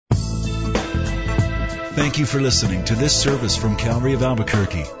Thank you for listening to this service from Calvary of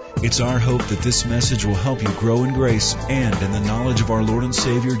Albuquerque. It's our hope that this message will help you grow in grace and in the knowledge of our Lord and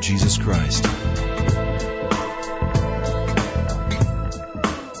Savior, Jesus Christ.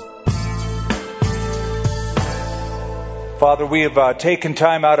 Father, we have taken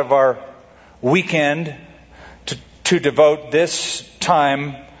time out of our weekend to devote this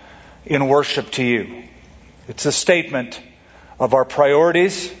time in worship to you. It's a statement of our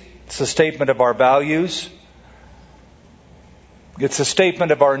priorities. It's a statement of our values. It's a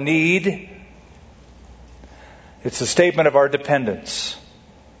statement of our need. It's a statement of our dependence.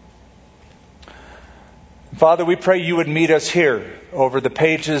 Father, we pray you would meet us here over the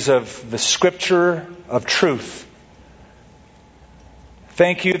pages of the Scripture of truth.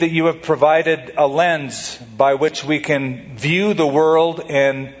 Thank you that you have provided a lens by which we can view the world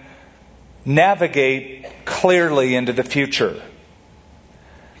and navigate clearly into the future.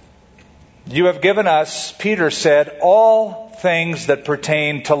 You have given us, Peter said, all things that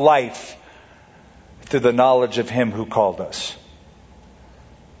pertain to life through the knowledge of Him who called us.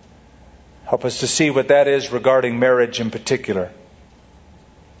 Help us to see what that is regarding marriage in particular.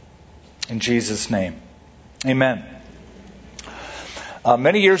 In Jesus' name, amen.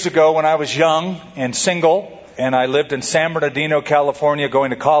 Many years ago when I was young and single and I lived in San Bernardino, California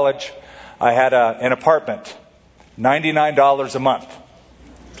going to college, I had an apartment, $99 a month.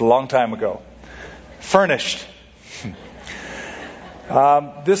 It's a long time ago. Furnished.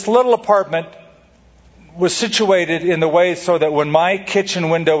 This little apartment was situated in the way so that when my kitchen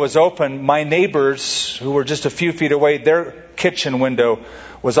window was open, my neighbors, who were just a few feet away, their kitchen window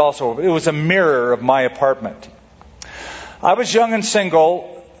was also open. It was a mirror of my apartment. I was young and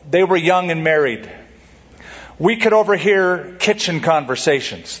single. They were young and married. We could overhear kitchen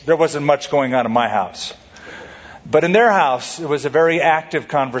conversations. There wasn't much going on in my house. But in their house, it was a very active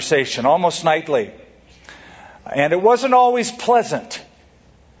conversation, almost nightly. And it wasn't always pleasant.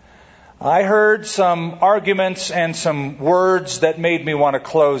 I heard some arguments and some words that made me want to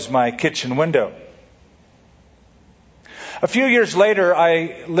close my kitchen window. A few years later,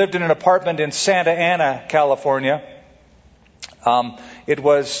 I lived in an apartment in Santa Ana, California. It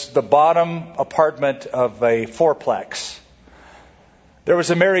was the bottom apartment of a fourplex. There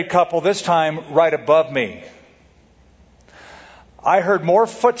was a married couple, this time right above me. I heard more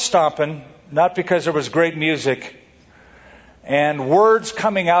foot stomping, not because there was great music, and words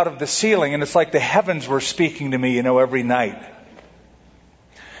coming out of the ceiling, and it's like the heavens were speaking to me, every night.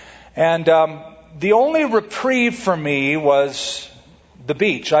 And the only reprieve for me was the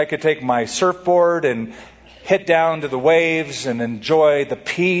beach. I could take my surfboard and hit down to the waves and enjoy the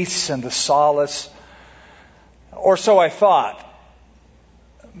peace and the solace. Or so I thought.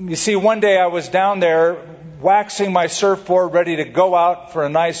 You see, one day I was down there waxing my surfboard, ready to go out for a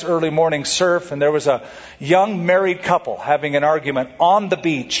nice early morning surf, and there was a young married couple having an argument on the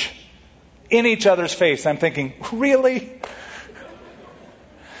beach, in each other's face. I'm thinking, really?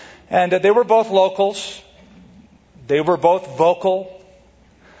 And they were both locals. They were both vocal.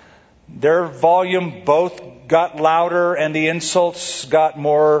 Their volume both got louder, and the insults got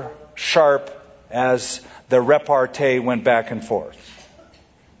more sharp as the repartee went back and forth.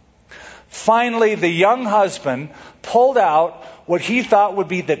 Finally, the young husband pulled out what he thought would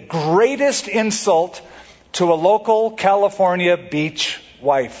be the greatest insult to a local California beach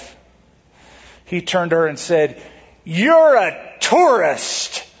wife. He turned to her and said, "You're a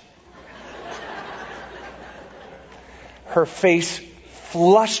tourist." Her face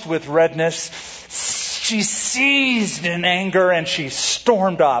flushed with redness. She seized in anger and she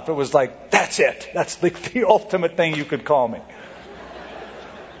stormed off. It was like, that's it. That's the ultimate thing you could call me.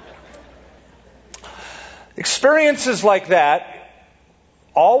 Experiences like that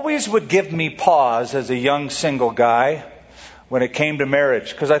always would give me pause as a young single guy when it came to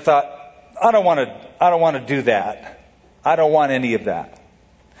marriage, because I thought, I don't want to do that. I don't want any of that.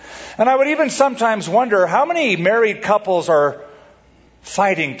 And I would even sometimes wonder how many married couples are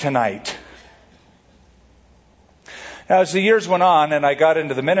fighting tonight. Now, as the years went on and I got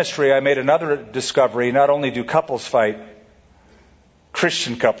into the ministry, I made another discovery. Not only do couples fight,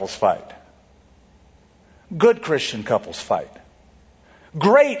 Christian couples fight. Good Christian couples fight.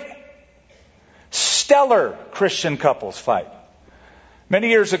 Great, stellar Christian couples fight. Many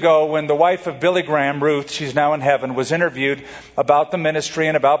years ago, when the wife of Billy Graham, Ruth, she's now in heaven, was interviewed about the ministry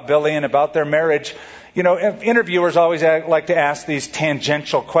and about Billy and about their marriage, interviewers always like to ask these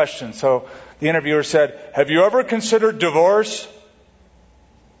tangential questions. So the interviewer said, "Have you ever considered divorce?"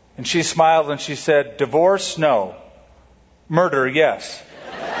 And she smiled and she said, "Divorce? No. Murder? Yes."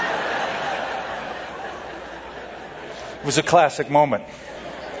 It was a classic moment.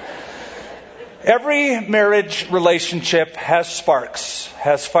 Every marriage relationship has sparks,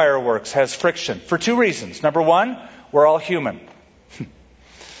 has fireworks, has friction for two reasons. Number one, we're all human.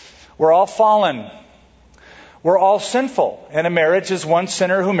 We're all fallen. We're all sinful. And a marriage is one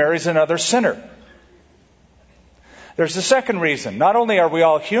sinner who marries another sinner. There's the second reason. Not only are we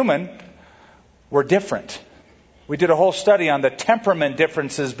all human, we're different. We did a whole study on the temperament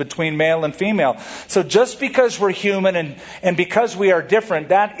differences between male and female. So just because we're human and because we are different,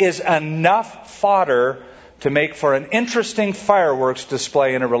 that is enough fodder to make for an interesting fireworks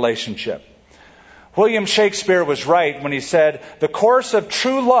display in a relationship. William Shakespeare was right when he said, "The course of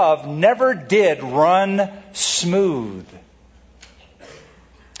true love never did run smooth."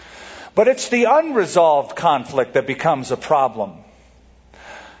 But it's the unresolved conflict that becomes a problem.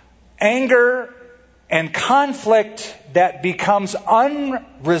 Anger and conflict that becomes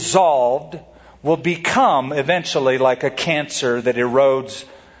unresolved will become eventually like a cancer that erodes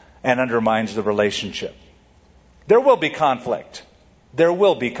and undermines the relationship. There will be conflict. There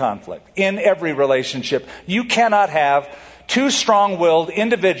will be conflict in every relationship. You cannot have two strong-willed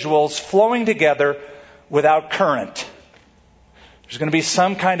individuals flowing together without current. There's going to be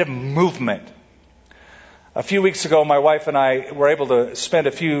some kind of movement. A few weeks ago, my wife and I were able to spend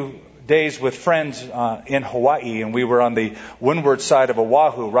a few days with friends in Hawaii, and we were on the windward side of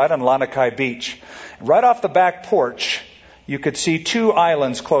Oahu, right on Lanikai Beach. Right off the back porch, you could see two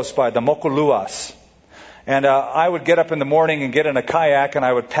islands close by, the Mokuluas. And I would get up in the morning and get in a kayak, and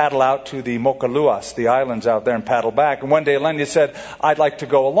I would paddle out to the Mokuluas, the islands out there, and paddle back. And one day, Lenya said, "I'd like to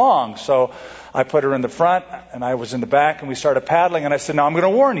go along." So I put her in the front, and I was in the back, and we started paddling. And I said, "Now, I'm going to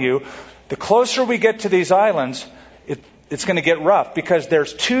warn you, the closer we get to these islands, it's going to get rough, because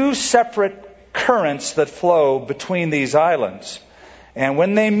there's two separate currents that flow between these islands. And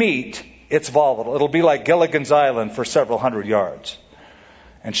when they meet, it's volatile. It'll be like Gilligan's Island for several hundred yards."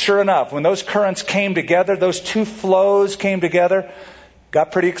 And sure enough, when those currents came together, those two flows came together,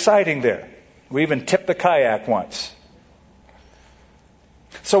 got pretty exciting there. We even tipped the kayak once.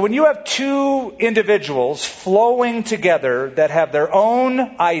 So when you have two individuals flowing together that have their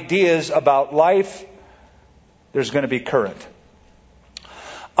own ideas about life, there's going to be current.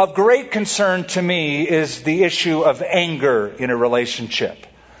 Of great concern to me is the issue of anger in a relationship.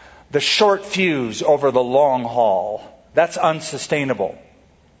 The short fuse over the long haul. That's unsustainable.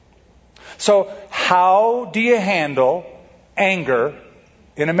 So how do you handle anger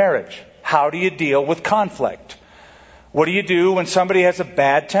in a marriage? How do you deal with conflict? What do you do when somebody has a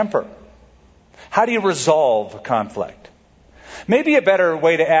bad temper? How do you resolve conflict? Maybe a better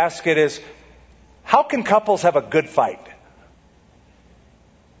way to ask it is, how can couples have a good fight?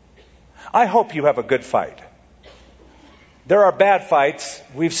 I hope you have a good fight. There are bad fights.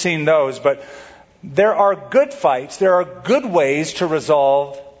 We've seen those. But there are good fights. There are good ways to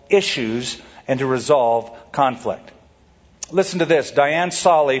resolve issues and to resolve conflict. Listen to this. Diane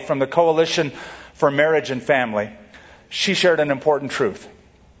Solly from the Coalition for Marriage and Family. She shared an important truth.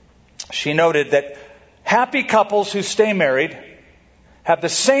 She noted that happy couples who stay married have the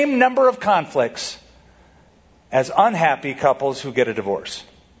same number of conflicts as unhappy couples who get a divorce.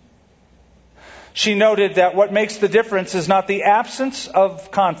 She noted that what makes the difference is not the absence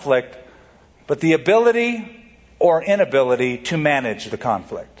of conflict, but the ability or inability to manage the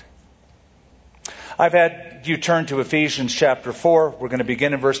conflict. I've had you turn to Ephesians chapter 4. We're going to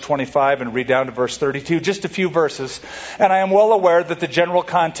begin in verse 25 and read down to verse 32, just a few verses. And I am well aware that the general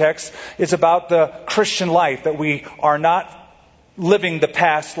context is about the Christian life, that we are not living the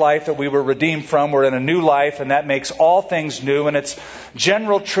past life that we were redeemed from. We're in a new life, and that makes all things new, and it's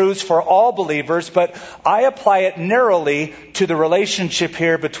general truths for all believers, but I apply it narrowly to the relationship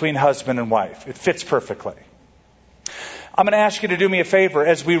here between husband and wife. It fits perfectly. I'm going to ask you to do me a favor.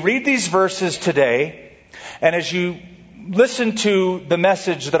 As we read these verses today, and as you listen to the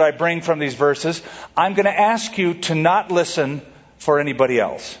message that I bring from these verses, I'm going to ask you to not listen for anybody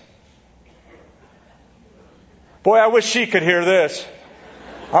else. Boy, I wish she could hear this.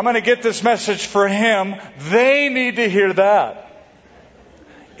 I'm going to get this message for him. They need to hear that.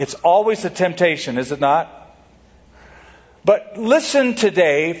 It's always a temptation, is it not? But listen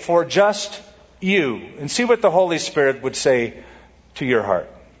today for just you and see what the Holy Spirit would say to your heart.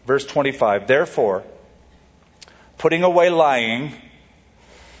 Verse 25, therefore, putting away lying,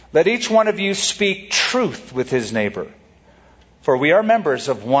 let each one of you speak truth with his neighbor, for we are members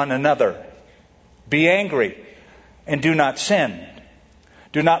of one another. Be angry and do not sin.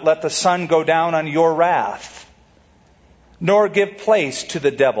 Do not let the sun go down on your wrath, nor give place to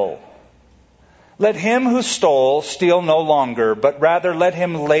the devil. Let him who stole steal no longer, but rather let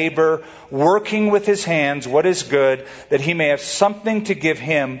him labor, working with his hands what is good, that he may have something to give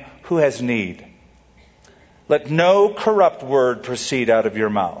him who has need. Let no corrupt word proceed out of your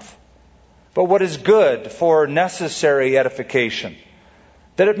mouth, but what is good for necessary edification,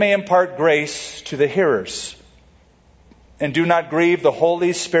 that it may impart grace to the hearers. And do not grieve the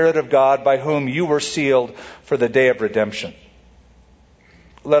Holy Spirit of God, by whom you were sealed for the day of redemption.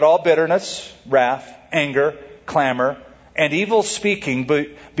 Let all bitterness, wrath, anger, clamor, and evil speaking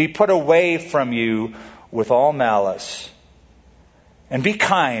be put away from you with all malice. And be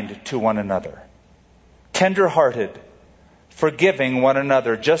kind to one another, tender-hearted, forgiving one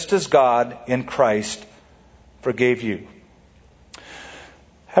another, just as God in Christ forgave you.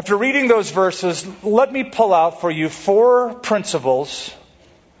 After reading those verses, let me pull out for you 4 principles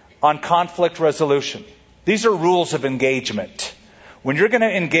on conflict resolution. These are rules of engagement. When you're going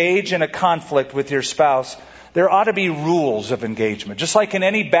to engage in a conflict with your spouse, there ought to be rules of engagement, just like in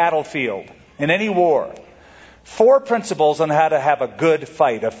any battlefield, in any war. 4 principles on how to have a good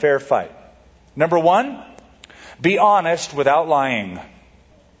fight, a fair fight. Number 1, be honest without lying.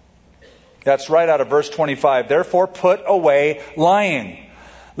 That's right out of verse 25. Therefore, put away lying.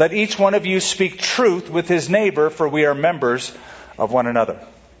 Let each one of you speak truth with his neighbor, for we are members of one another.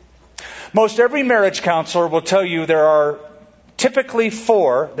 Most every marriage counselor will tell you there are typically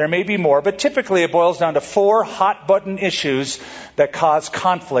 4, there may be more, but typically it boils down to 4 hot button issues that cause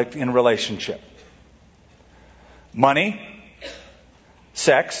conflict in relationship. Money,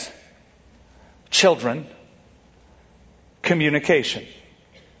 sex, children, communication.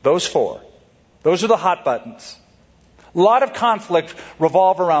 Those 4. Those are the hot buttons. A lot of conflict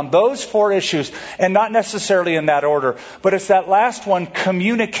revolve around those 4 issues, and not necessarily in that order. But it's that last one,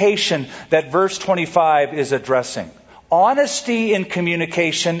 communication, that verse 25 is addressing. Honesty in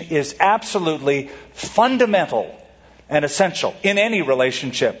communication is absolutely fundamental and essential in any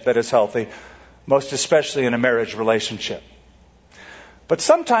relationship that is healthy, most especially in a marriage relationship. But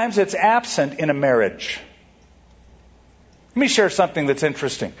sometimes it's absent in a marriage. Let me share something that's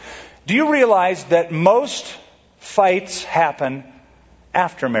interesting. Do you realize that most fights happen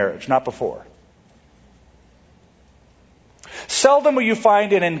after marriage, not before? Seldom will you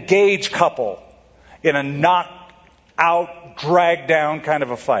find an engaged couple in a knock-out, drag-down kind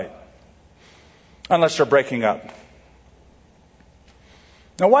of a fight, unless they're breaking up.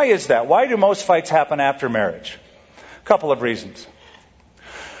 Now, why is that? Why do most fights happen after marriage? A couple of reasons.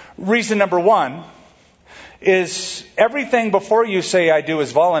 Reason number 1 is everything before you say I do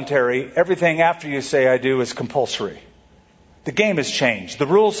is voluntary. Everything after you say I do is compulsory. The game has changed. The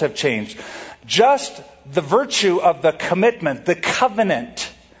rules have changed. Just the virtue of the commitment, the covenant,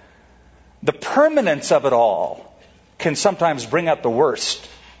 the permanence of it all can sometimes bring out the worst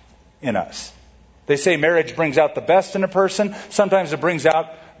in us. They say marriage brings out the best in a person. Sometimes it brings out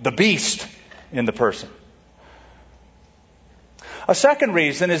the beast in the person. A second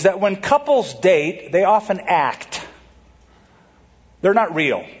reason is that when couples date, they often act. They're not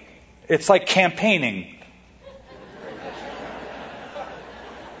real. It's like campaigning.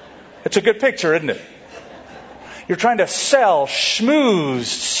 It's a good picture, isn't it? You're trying to sell, schmooze,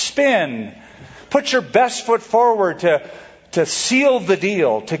 spin, put your best foot forward to seal the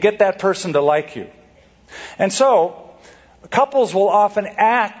deal, to get that person to like you. And so, couples will often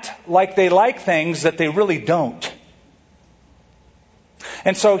act like they like things that they really don't.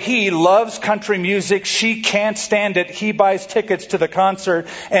 And so he loves country music. She can't stand it. He buys tickets to the concert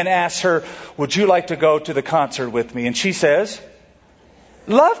and asks her, would you like to go to the concert with me? And she says,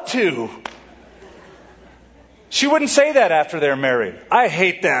 love to. She wouldn't say that after they're married. I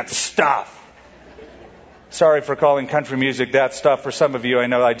hate that stuff. Sorry for calling country music that stuff. For some of you, I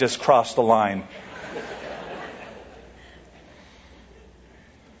know I just crossed the line.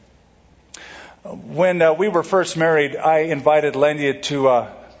 When we were first married, I invited Lendia to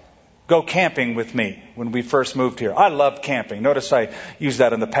go camping with me when we first moved here. I love camping. Notice I use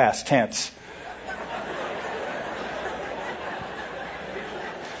that in the past tense.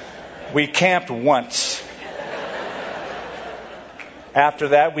 We camped once. After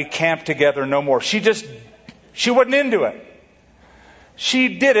that, we camped together no more. She wasn't into it.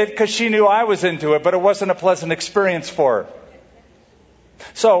 She did it because she knew I was into it, but it wasn't a pleasant experience for her.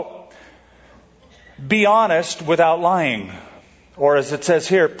 So, be honest without lying. Or as it says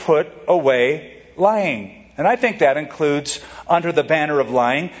here, put away lying. And I think that includes, under the banner of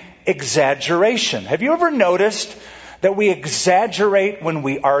lying, exaggeration. Have you ever noticed that we exaggerate when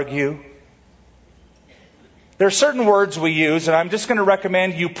we argue? There are certain words we use, and I'm just going to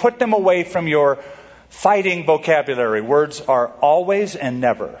recommend you put them away from your fighting vocabulary. Words are always and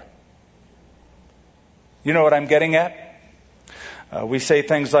never. You know what I'm getting at? We say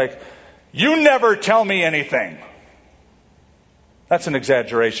things like, you never tell me anything. That's an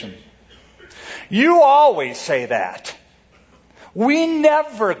exaggeration. You always say that. We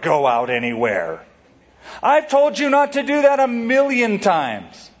never go out anywhere. I've told you not to do that 1,000,000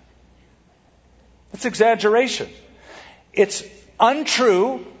 times. It's exaggeration. It's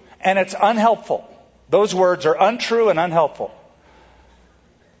untrue and it's unhelpful. Those words are untrue and unhelpful.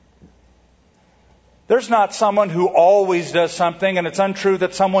 There's not someone who always does something, and it's untrue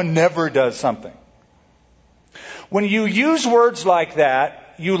that someone never does something. When you use words like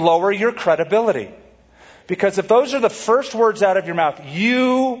that, you lower your credibility. Because if those are the first words out of your mouth,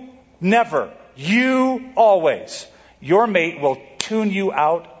 you never, you always, your mate will tune you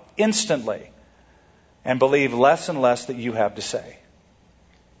out instantly and believe less and less that you have to say.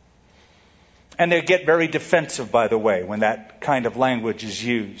 And they get very defensive, by the way, when that kind of language is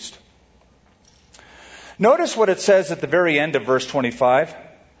used. Notice what it says at the very end of verse 25.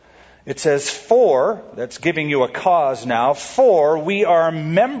 It says, for, that's giving you a cause now, for we are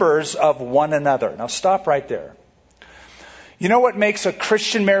members of one another. Now stop right there. You know what makes a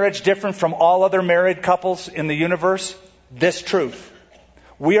Christian marriage different from all other married couples in the universe? This truth.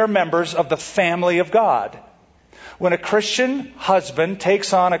 We are members of the family of God. When a Christian husband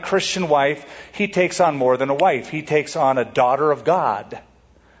takes on a Christian wife, he takes on more than a wife. He takes on a daughter of God.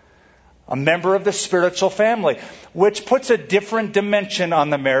 A member of the spiritual family, which puts a different dimension on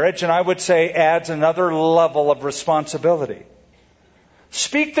the marriage, and I would say adds another level of responsibility.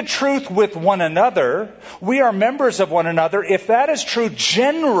 Speak the truth with one another. We are members of one another. If that is true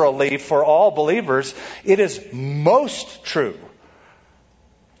generally for all believers, it is most true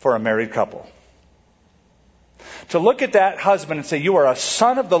for a married couple. To look at that husband and say, you are a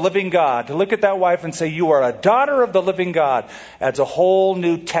son of the living God. To look at that wife and say, you are a daughter of the living God, adds a whole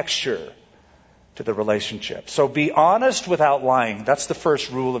new texture to the relationship. So be honest without lying. That's the first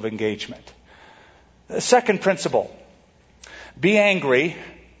rule of engagement. The second principle, be angry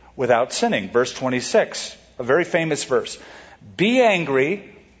without sinning. Verse 26, a very famous verse. Be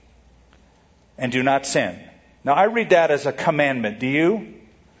angry and do not sin. Now I read that as a commandment. Do you?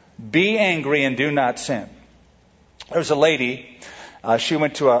 Be angry and do not sin. There was a lady, she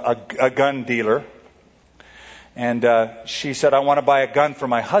went to a gun dealer, and she said, I want to buy a gun for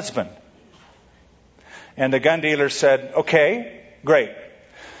my husband. And the gun dealer said, okay, great.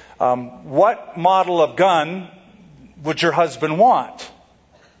 What model of gun would your husband want?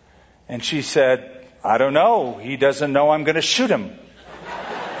 And she said, I don't know. He doesn't know I'm going to shoot him.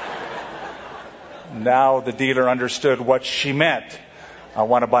 Now the dealer understood what she meant. I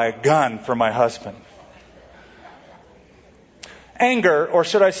want to buy a gun for my husband. Anger, or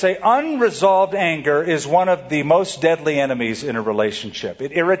should I say unresolved anger, is one of the most deadly enemies in a relationship.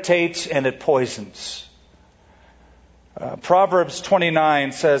 It irritates and it poisons. Proverbs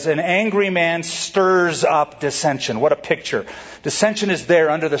 29 says, an angry man stirs up dissension. What a picture. Dissension is there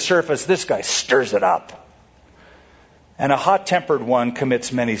under the surface. This guy stirs it up. And a hot-tempered one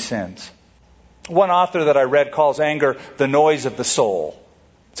commits many sins. One author that I read calls anger the noise of the soul.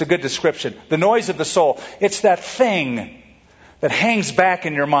 It's a good description. The noise of the soul. It's that thing that hangs back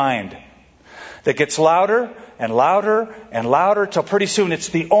in your mind, that gets louder and louder and louder till pretty soon it's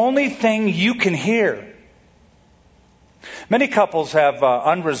the only thing you can hear. Many couples have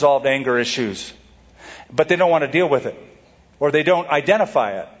unresolved anger issues, but they don't want to deal with it, or they don't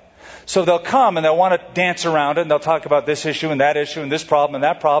identify it. So they'll come and they'll want to dance around it, and they'll talk about this issue and that issue and this problem and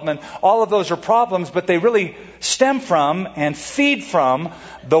that problem, and all of those are problems, but they really stem from and feed from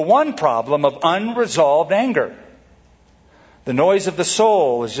the one problem of unresolved anger. The noise of the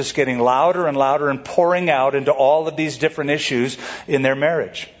soul is just getting louder and louder and pouring out into all of these different issues in their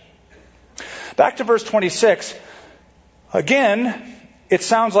marriage. Back to verse 26. Again, it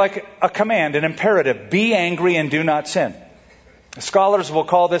sounds like a command, an imperative. Be angry and do not sin. Scholars will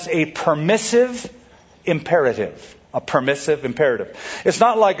call this a permissive imperative. A permissive imperative. It's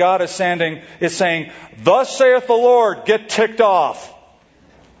not like God is saying, thus saith the Lord, get ticked off.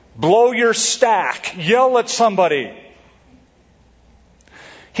 Blow your stack. Yell at somebody.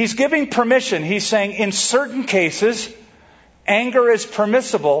 He's giving permission. He's saying in certain cases, anger is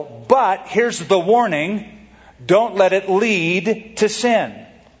permissible, but here's the warning. Don't let it lead to sin.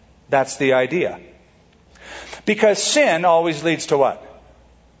 That's the idea. Because sin always leads to what?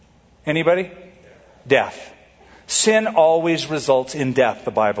 Anybody? Death. Sin always results in death,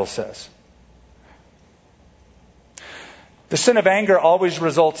 the Bible says. The sin of anger always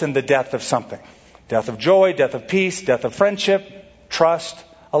results in the death of something. Death of joy, death of peace, death of friendship, trust.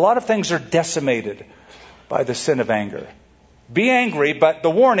 A lot of things are decimated by the sin of anger. Be angry, but the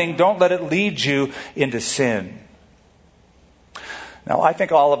warning, don't let it lead you into sin. Now, I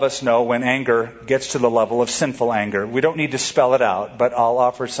think all of us know when anger gets to the level of sinful anger. We don't need to spell it out, but I'll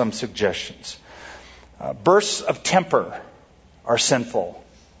offer some suggestions. Bursts of temper are sinful.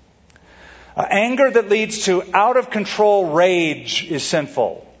 Anger that leads to out-of-control rage is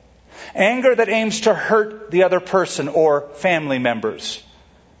sinful. Anger that aims to hurt the other person or family members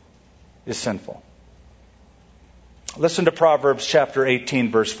is sinful. Listen to Proverbs chapter 18,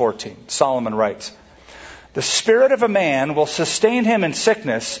 verse 14. Solomon writes, "The spirit of a man will sustain him in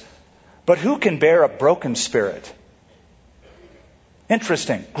sickness, but who can bear a broken spirit?"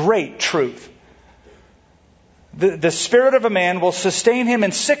 Interesting. Great truth. The spirit of a man will sustain him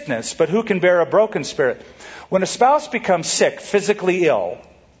in sickness, but who can bear a broken spirit? When a spouse becomes sick, physically ill,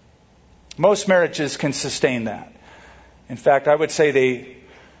 most marriages can sustain that. In fact, I would say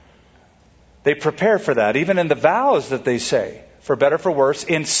they prepare for that, even in the vows that they say, for better, for worse,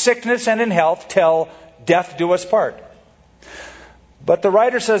 in sickness and in health, till death do us part. But the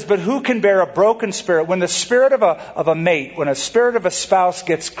writer says, but who can bear a broken spirit? When the spirit of a mate, when a spirit of a spouse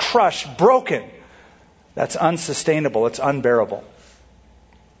gets crushed, broken, that's unsustainable. It's unbearable.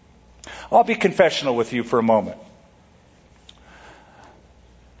 I'll be confessional with you for a moment.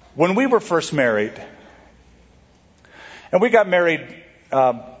 When we were first married, and we got married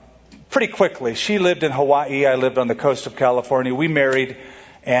pretty quickly. She lived in Hawaii. I lived on the coast of California. We married,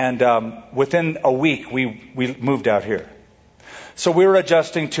 and within a week, we moved out here. So we were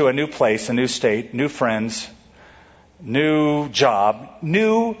adjusting to a new place, a new state, new friends, new job,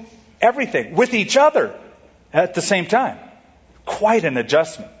 new everything with each other at the same time. Quite an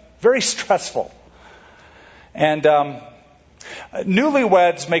adjustment. Very stressful. And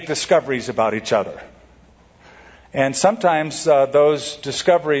newlyweds make discoveries about each other. And sometimes those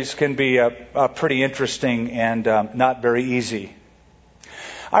discoveries can be pretty interesting and not very easy.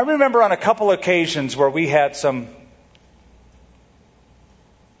 I remember on a couple occasions where we had some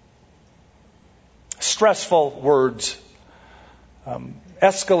stressful words,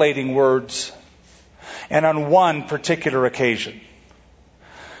 escalating words, and on one particular occasion,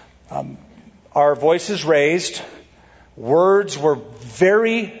 our voices raised, words were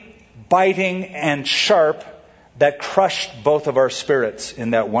very biting and sharp that crushed both of our spirits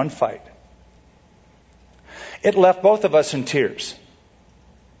in that one fight. It left both of us in tears.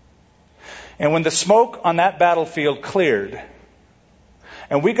 And when the smoke on that battlefield cleared,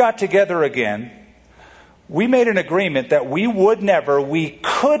 and we got together again, we made an agreement that we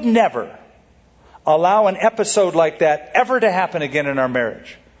could never allow an episode like that ever to happen again in our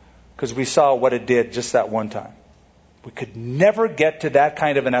marriage. Because we saw what it did just that one time. We could never get to that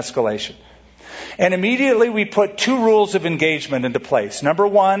kind of an escalation. And immediately we put 2 rules of engagement into place. Number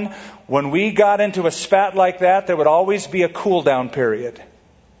 1, when we got into a spat like that, there would always be a cool down period.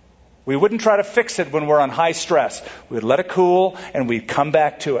 We wouldn't try to fix it when we're on high stress. We'd let it cool and we'd come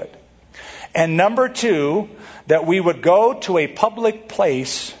back to it. And number 2, that we would go to a public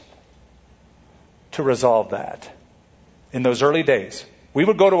place to resolve that. In those early days, we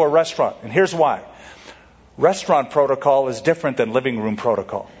would go to a restaurant. And here's why. Restaurant protocol is different than living room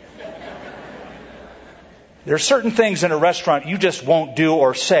protocol. There are certain things in a restaurant you just won't do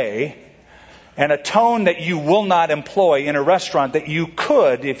or say, and a tone that you will not employ in a restaurant that you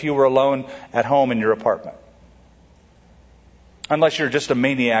could if you were alone at home in your apartment. Unless you're just a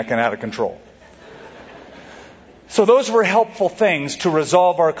maniac and out of control. So those were helpful things to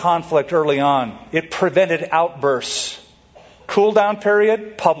resolve our conflict early on. It prevented outbursts. Cool down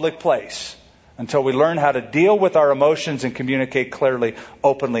period, public place. Until we learn how to deal with our emotions and communicate clearly,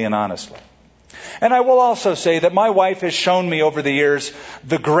 openly, and honestly. And I will also say that my wife has shown me over the years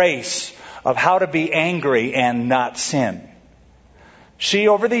the grace of how to be angry and not sin. She,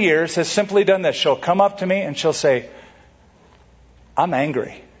 over the years, has simply done this. She'll come up to me and she'll say, "I'm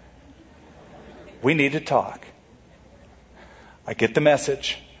angry. We need to talk." I get the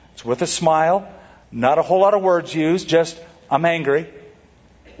message. It's with a smile, not a whole lot of words used, just, "I'm angry.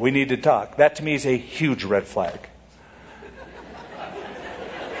 We need to talk." That to me is a huge red flag.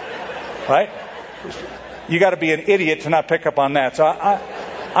 Right? You got to be an idiot to not pick up on that. So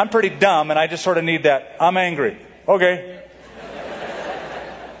I'm pretty dumb, and I just sort of need that. "I'm angry." Okay.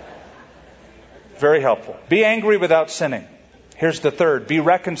 Very helpful. Be angry without sinning. Here's the third. Be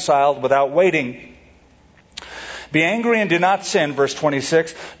reconciled without waiting. Be angry and do not sin, verse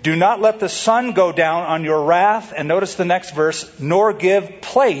 26. Do not let the sun go down on your wrath. And notice the next verse, nor give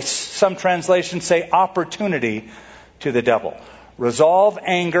place, some translations say opportunity, to the devil. Resolve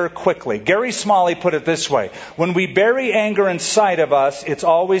anger quickly. Gary Smalley put it this way. When we bury anger inside of us, it's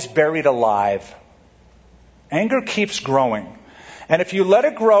always buried alive. Anger keeps growing. And if you let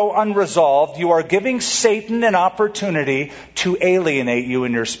it grow unresolved, you are giving Satan an opportunity to alienate you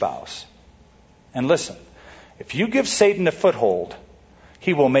and your spouse. And listen, if you give Satan a foothold,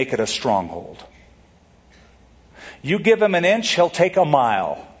 he will make it a stronghold. You give him an inch, he'll take a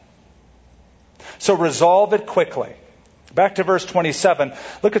mile. So resolve it quickly. Back to verse 27.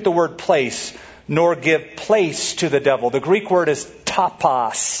 Look at the word place. Nor give place to the devil. The Greek word is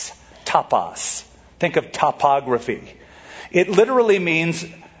topos. Topos. Think of topography. It literally means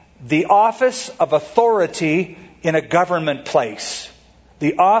the office of authority in a government place.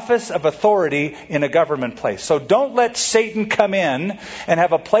 The office of authority in a government place. So don't let Satan come in and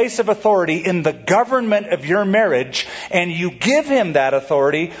have a place of authority in the government of your marriage, and you give him that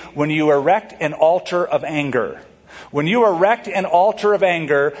authority when you erect an altar of anger. When you erect an altar of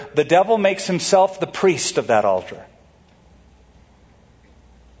anger, the devil makes himself the priest of that altar.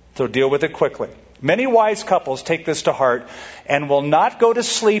 So deal with it quickly. Many wise couples take this to heart and will not go to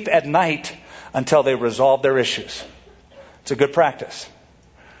sleep at night until they resolve their issues. It's a good practice.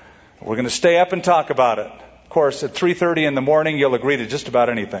 We're going to stay up and talk about it. Of course, at 3:30 in the morning, you'll agree to just about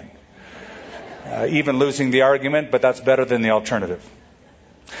anything. Even losing the argument, but that's better than the alternative.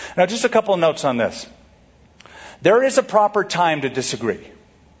 Now, just a couple of notes on this. There is a proper time to disagree.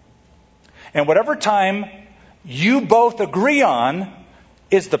 And whatever time you both agree on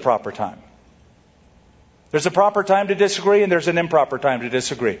is the proper time. There's a proper time to disagree and there's an improper time to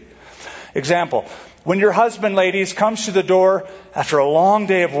disagree. Example, when your husband, ladies, comes to the door after a long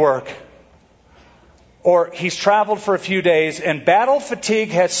day of work, or he's traveled for a few days and battle fatigue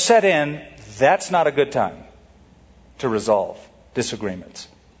has set in, that's not a good time to resolve disagreements.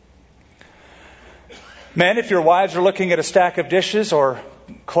 Men, if your wives are looking at a stack of dishes or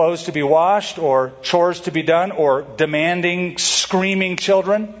clothes to be washed or chores to be done or demanding, screaming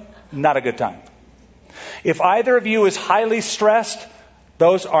children, not a good time. If either of you is highly stressed,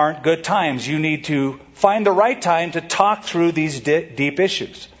 those aren't good times. You need to find the right time to talk through these deep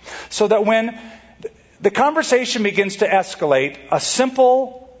issues. So that when the conversation begins to escalate, a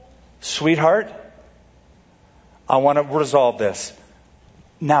simple, sweetheart, I want to resolve this.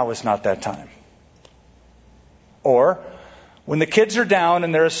 Now is not that time. Or, when the kids are down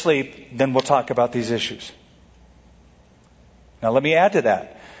and they're asleep, then we'll talk about these issues. Now let me add to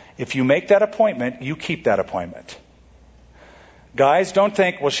that. If you make that appointment, you keep that appointment. Guys, don't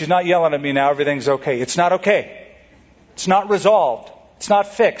think, well, she's not yelling at me now, everything's okay. It's not okay. It's not resolved. It's not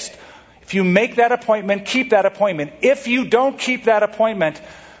fixed. If you make that appointment, keep that appointment. If you don't keep that appointment,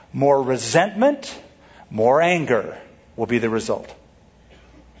 more resentment, more anger will be the result.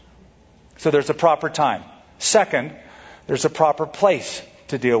 So there's a proper time. Second, there's a proper place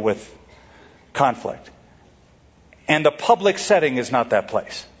to deal with conflict. And the public setting is not that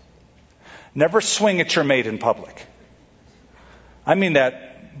place. Never swing at your mate in public. I mean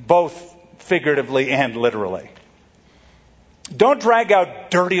that both figuratively and literally. Don't drag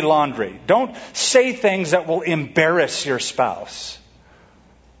out dirty laundry. Don't say things that will embarrass your spouse.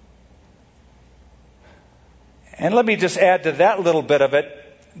 And let me just add to that little bit of it.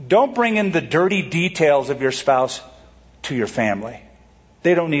 Don't bring in the dirty details of your spouse to your family.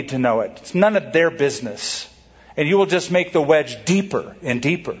 They don't need to know it. It's none of their business. And you will just make the wedge deeper and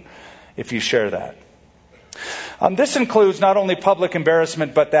deeper if you share that. This includes not only public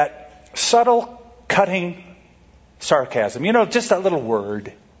embarrassment, but that subtle, cutting sarcasm. You know, just that little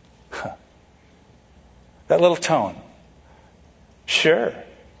word. That little tone. Sure.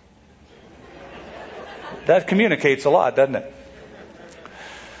 That communicates a lot, doesn't it?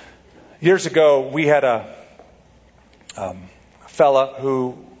 Years ago, we had a fella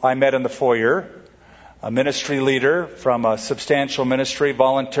who I met in the foyer, a ministry leader from a substantial ministry,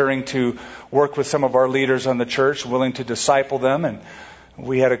 volunteering to work with some of our leaders on the church, willing to disciple them. And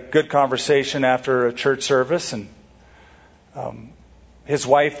we had a good conversation after a church service. And his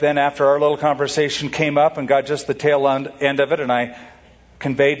wife then, after our little conversation, came up and got just the tail end of it. And I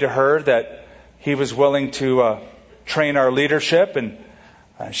conveyed to her that he was willing to train our leadership. And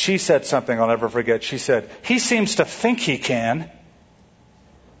she said something I'll never forget. She said, "He seems to think he can."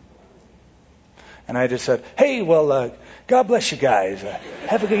 And I just said, "Hey, well, God bless you guys.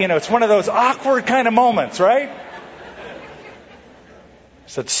 Have a good," it's one of those awkward kind of moments, right? I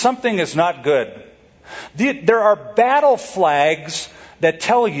said, something is not good. There are battle flags that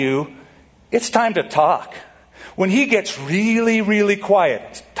tell you it's time to talk. When he gets really, really quiet,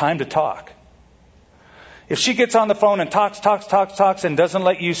 it's time to talk. If she gets on the phone and talks and doesn't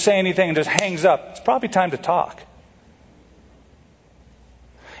let you say anything and just hangs up, it's probably time to talk.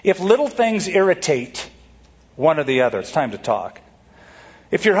 If little things irritate one or the other, it's time to talk.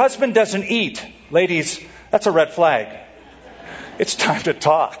 If your husband doesn't eat, ladies, that's a red flag. It's time to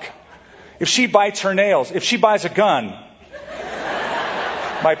talk. If she bites her nails, if she buys a gun,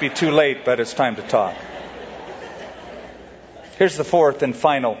 might be too late, but it's time to talk. Here's the fourth and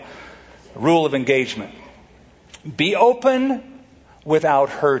final rule of engagement. Be open without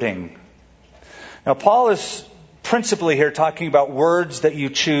hurting. Now, Paul is principally here talking about words that you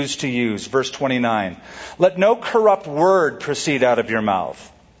choose to use. Verse 29. Let no corrupt word proceed out of your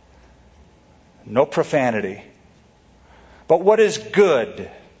mouth. No profanity. But what is good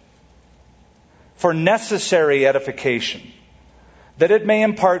for necessary edification, that it may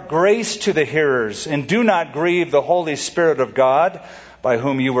impart grace to the hearers, and do not grieve the Holy Spirit of God, by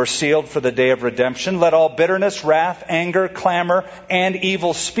whom you were sealed for the day of redemption. Let all bitterness, wrath, anger, clamor, and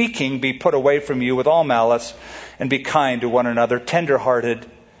evil speaking be put away from you with all malice, and be kind to one another, tender-hearted,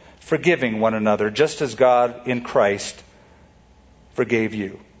 forgiving one another, just as God in Christ forgave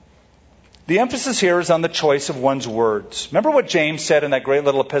you. The emphasis here is on the choice of one's words. Remember what James said in that great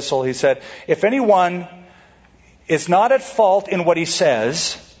little epistle? He said, if anyone is not at fault in what he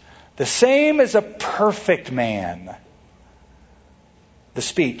says, the same as a perfect man. The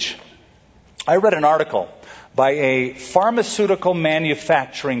speech. I read an article by a pharmaceutical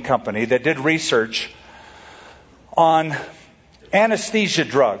manufacturing company that did research on anesthesia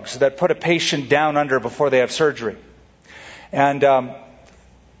drugs that put a patient down under before they have surgery. And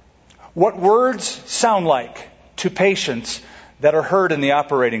what words sound like to patients that are heard in the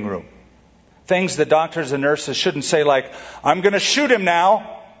operating room. Things that doctors and nurses shouldn't say, like, I'm going to shoot him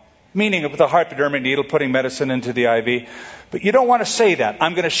now, meaning with a hypodermic needle, putting medicine into the IV. But you don't want to say that.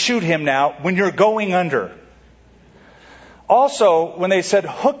 I'm going to shoot him now when you're going under. Also, when they said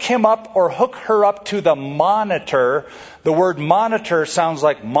hook him up or hook her up to the monitor, the word monitor sounds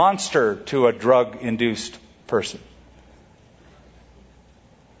like monster to a drug-induced person.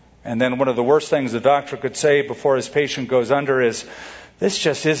 And then one of the worst things the doctor could say before his patient goes under is, this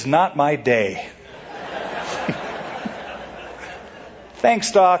just is not my day.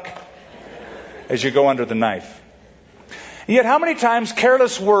 Thanks, Doc, as you go under the knife. And yet how many times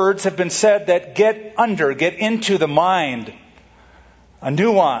careless words have been said that get into the mind, a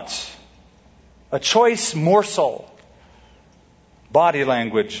nuance, a choice morsel, body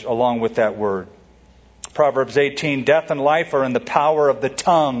language along with that word. Proverbs 18, death and life are in the power of the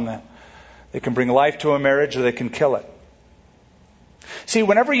tongue. They can bring life to a marriage or they can kill it. See,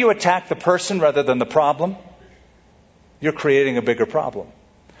 whenever you attack the person rather than the problem, you're creating a bigger problem.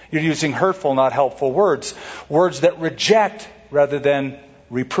 You're using hurtful, not helpful words. Words that reject rather than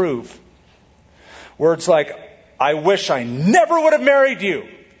reprove. Words like, I wish I never would have married you.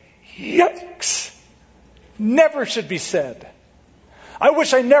 Yikes. Never should be said. I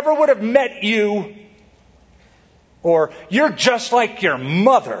wish I never would have met you. Or, you're just like your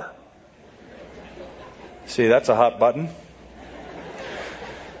mother. See, that's a hot button.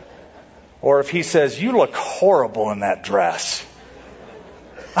 Or if he says, you look horrible in that dress.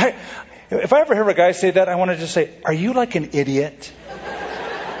 If I ever hear a guy say that, I want to just say, are you like an idiot?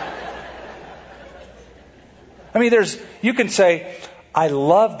 I mean, you can say, I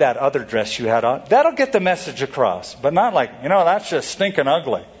love that other dress you had on. That'll get the message across. But not like, that's just stinking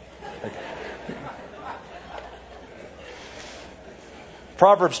ugly.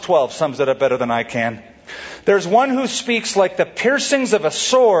 Proverbs 12 sums it up better than I can. There's one who speaks like the piercings of a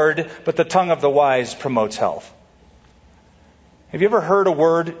sword, but the tongue of the wise promotes health. Have you ever heard a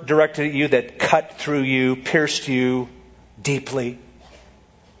word directed at you that cut through you, pierced you deeply?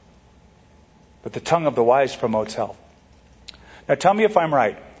 But the tongue of the wise promotes health. Now tell me if I'm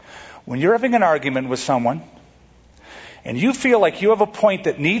right. When you're having an argument with someone, and you feel like you have a point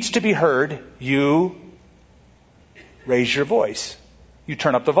that needs to be heard, you raise your voice. You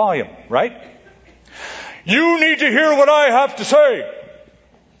turn up the volume, right? You need to hear what I have to say.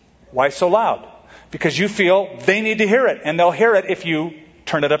 Why so loud? Because you feel they need to hear it, and they'll hear it if you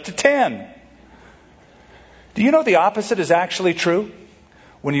turn it up to 10. Do you know the opposite is actually true?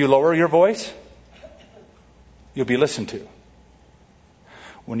 When you lower your voice, you'll be listened to.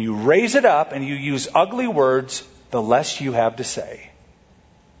 When you raise it up and you use ugly words, the less you have to say.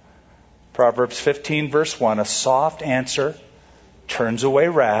 Proverbs 15 verse 1, a soft answer turns away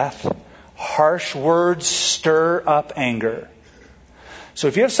wrath. Harsh words stir up anger. So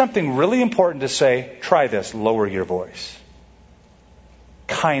if you have something really important to say, try this. Lower your voice.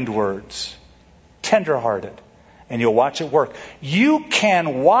 Kind words. Tender-hearted. And you'll watch it work. You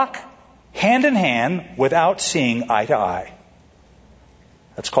can walk hand in hand without seeing eye to eye.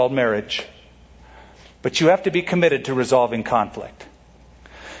 That's called marriage. But you have to be committed to resolving conflict.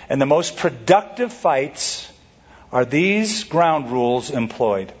 And the most productive fights are these ground rules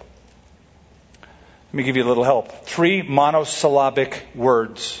employed. Let me give you a little help. 3 monosyllabic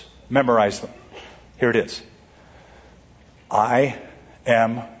words. Memorize them. Here it is. I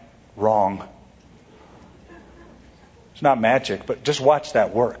am wrong. It's not magic, but just watch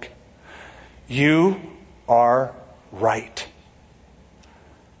that work. You are right.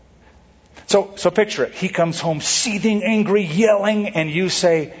 So picture it. He comes home seething, angry, yelling, and you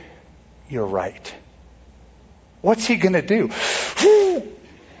say, you're right. What's he going to do?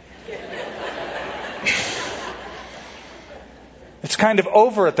 It's kind of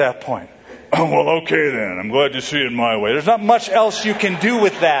over at that point. Oh, well, okay then. I'm glad you see it my way. There's not much else you can do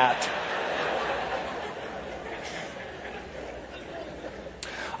with that.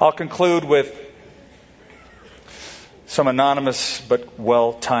 I'll conclude with some anonymous but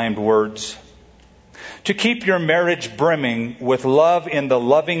well-timed words. To keep your marriage brimming with love in the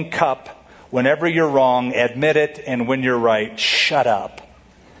loving cup, whenever you're wrong, admit it, and when you're right, shut up.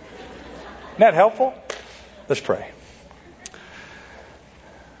 Isn't that helpful? Let's pray.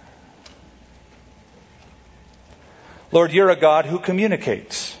 Lord, you're a God who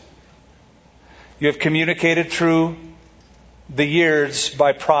communicates. You have communicated through the years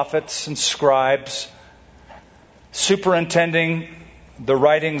by prophets and scribes, superintending the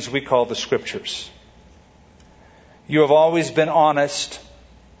writings we call the Scriptures. You have always been honest.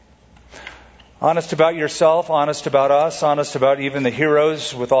 Honest about yourself, honest about us, honest about even the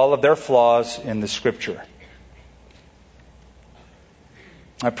heroes with all of their flaws in the Scripture.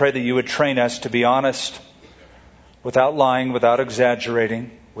 I pray that you would train us to be honest without lying, without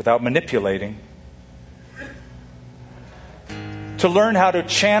exaggerating, without manipulating. To learn how to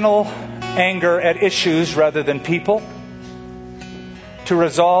channel anger at issues rather than people. To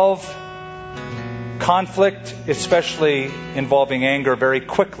resolve conflict, especially involving anger, very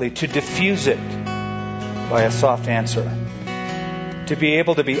quickly. To diffuse it by a soft answer. To be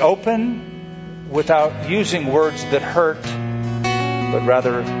able to be open without using words that hurt, but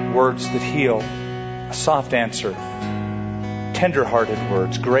rather words that heal. A soft answer. Tender-hearted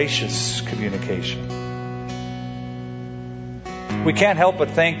words. Gracious communication. We can't help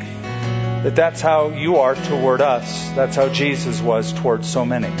but think that that's how you are toward us. That's how Jesus was toward so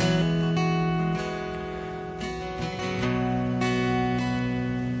many.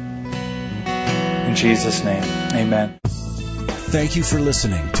 In Jesus' name, amen. Thank you for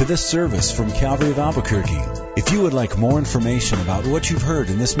listening to this service from Calvary of Albuquerque. If you would like more information about what you've heard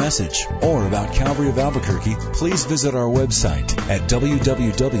in this message or about Calvary of Albuquerque, please visit our website at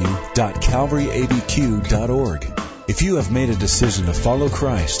www.calvaryabq.org. If you have made a decision to follow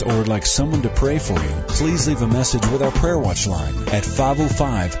Christ or would like someone to pray for you, please leave a message with our Prayer Watch line at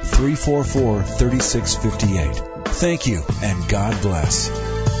 505-344-3658. Thank you, and God bless.